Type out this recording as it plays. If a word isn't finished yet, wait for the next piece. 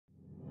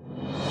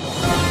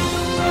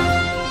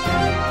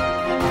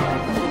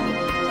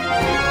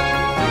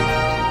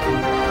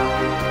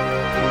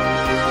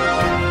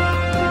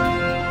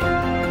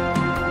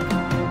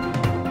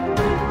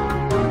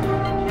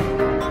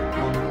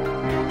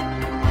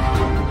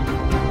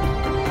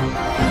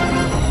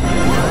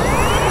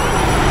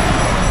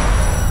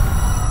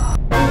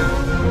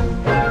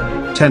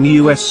10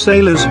 U.S.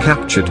 sailors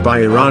captured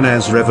by Iran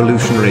as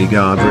Revolutionary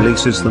Guard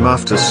releases them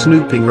after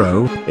snooping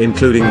row,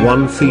 including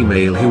one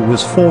female who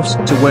was forced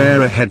to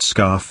wear a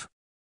headscarf.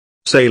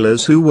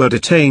 Sailors who were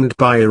detained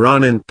by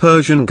Iran in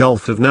Persian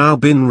Gulf have now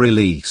been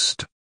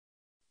released.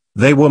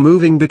 They were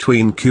moving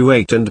between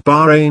Kuwait and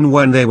Bahrain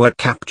when they were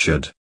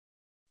captured.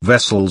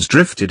 Vessels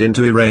drifted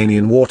into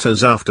Iranian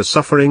waters after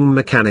suffering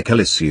mechanical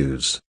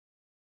issues.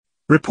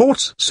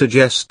 Reports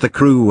suggest the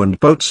crew and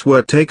boats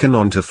were taken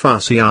onto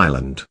Farsi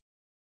Island.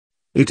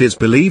 It is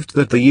believed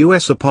that the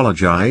U.S.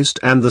 apologized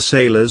and the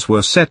sailors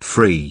were set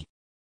free.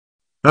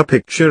 A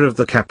picture of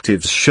the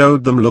captives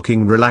showed them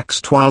looking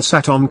relaxed while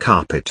sat on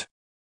carpet.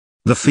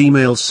 The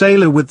female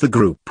sailor with the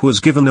group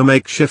was given a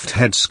makeshift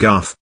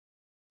headscarf.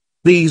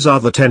 These are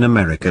the 10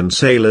 American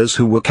sailors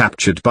who were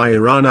captured by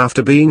Iran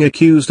after being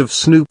accused of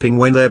snooping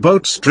when their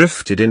boats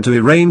drifted into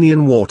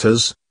Iranian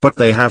waters, but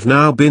they have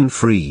now been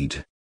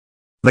freed.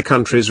 The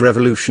country's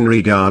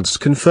Revolutionary Guards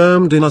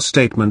confirmed in a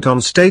statement on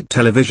state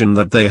television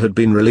that they had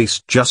been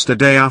released just a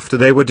day after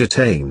they were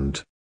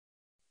detained.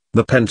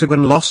 The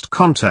Pentagon lost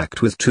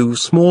contact with 2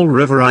 small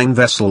riverine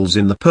vessels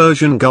in the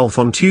Persian Gulf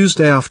on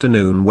Tuesday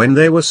afternoon when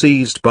they were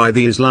seized by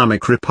the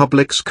Islamic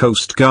Republic's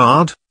Coast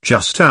Guard,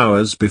 just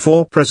hours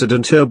before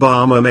President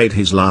Obama made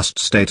his last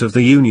State of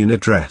the Union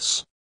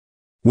address.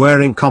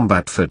 Wearing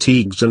combat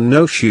fatigues and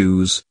no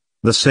shoes,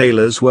 the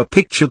sailors were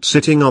pictured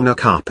sitting on a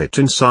carpet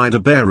inside a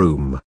bare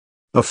room.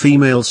 A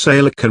female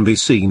sailor can be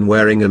seen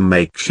wearing a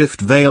makeshift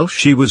veil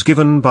she was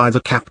given by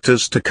the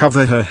captors to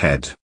cover her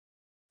head.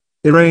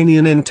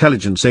 Iranian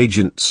intelligence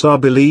agents are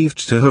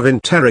believed to have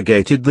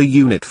interrogated the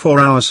unit for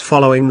hours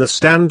following the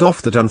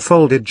standoff that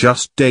unfolded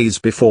just days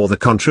before the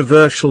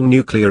controversial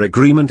nuclear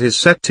agreement is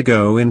set to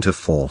go into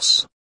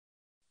force.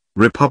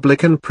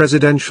 Republican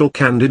presidential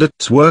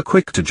candidates were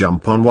quick to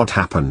jump on what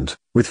happened,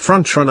 with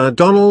frontrunner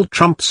Donald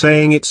Trump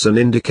saying it's an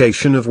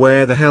indication of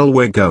where the hell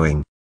we're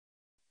going.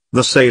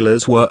 The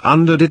sailors were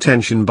under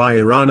detention by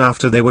Iran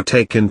after they were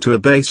taken to a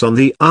base on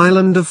the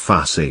island of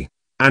Farsi,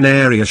 an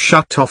area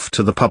shut off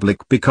to the public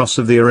because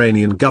of the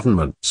Iranian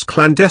government's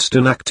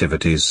clandestine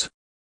activities.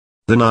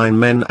 The 9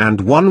 men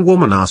and 1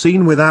 woman are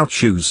seen without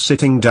shoes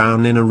sitting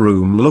down in a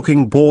room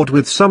looking bored,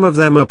 with some of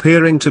them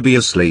appearing to be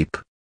asleep.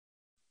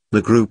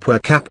 The group were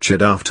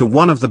captured after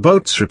one of the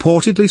boats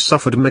reportedly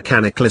suffered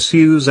mechanical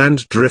issues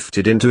and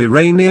drifted into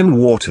Iranian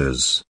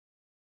waters.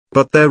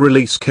 But their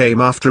release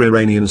came after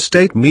Iranian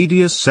state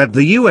media said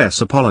the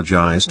U.S.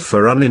 apologized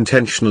for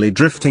unintentionally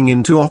drifting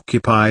into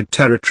occupied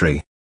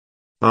territory.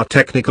 Our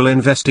technical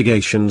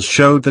investigations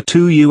showed the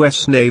 2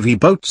 U.S. Navy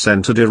boats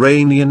entered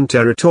Iranian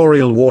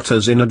territorial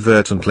waters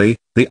inadvertently,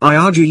 the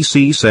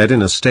IRGC said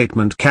in a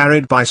statement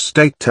carried by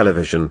state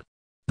television.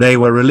 They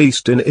were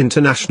released in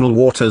international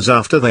waters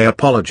after they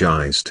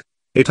apologized,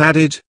 it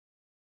added.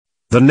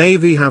 The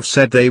Navy have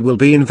said they will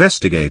be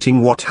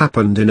investigating what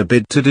happened in a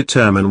bid to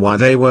determine why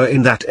they were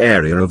in that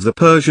area of the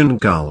Persian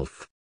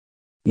Gulf.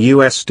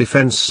 U.S.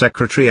 Defense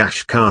Secretary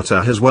Ash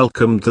Carter has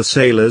welcomed the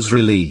sailors'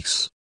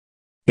 release.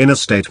 In a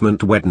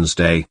statement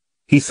Wednesday,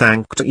 he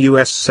thanked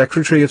U.S.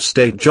 Secretary of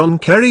State John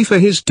Kerry for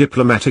his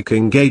diplomatic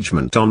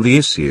engagement on the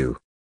issue.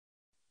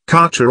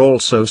 Carter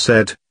also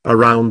said,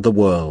 around the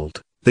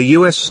world, the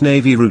U.S.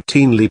 Navy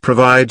routinely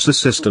provides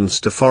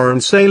assistance to foreign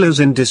sailors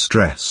in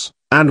distress,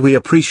 and we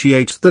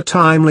appreciate the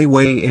timely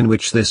way in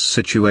which this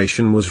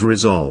situation was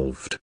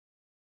resolved.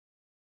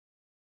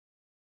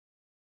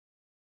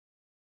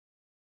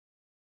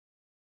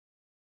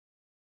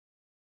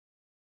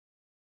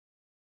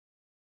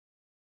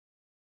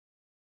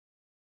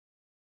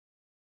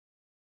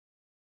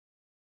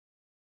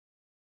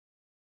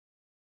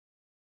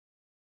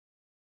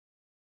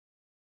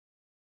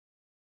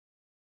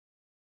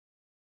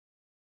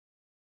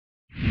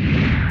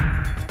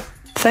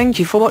 Thank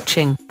you for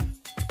watching.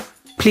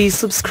 Please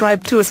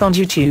subscribe to us on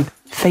YouTube,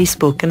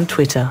 Facebook and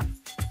Twitter.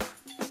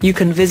 You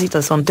can visit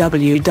us on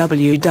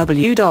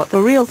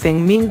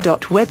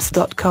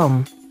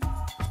www.therealthingmeme.webs.com.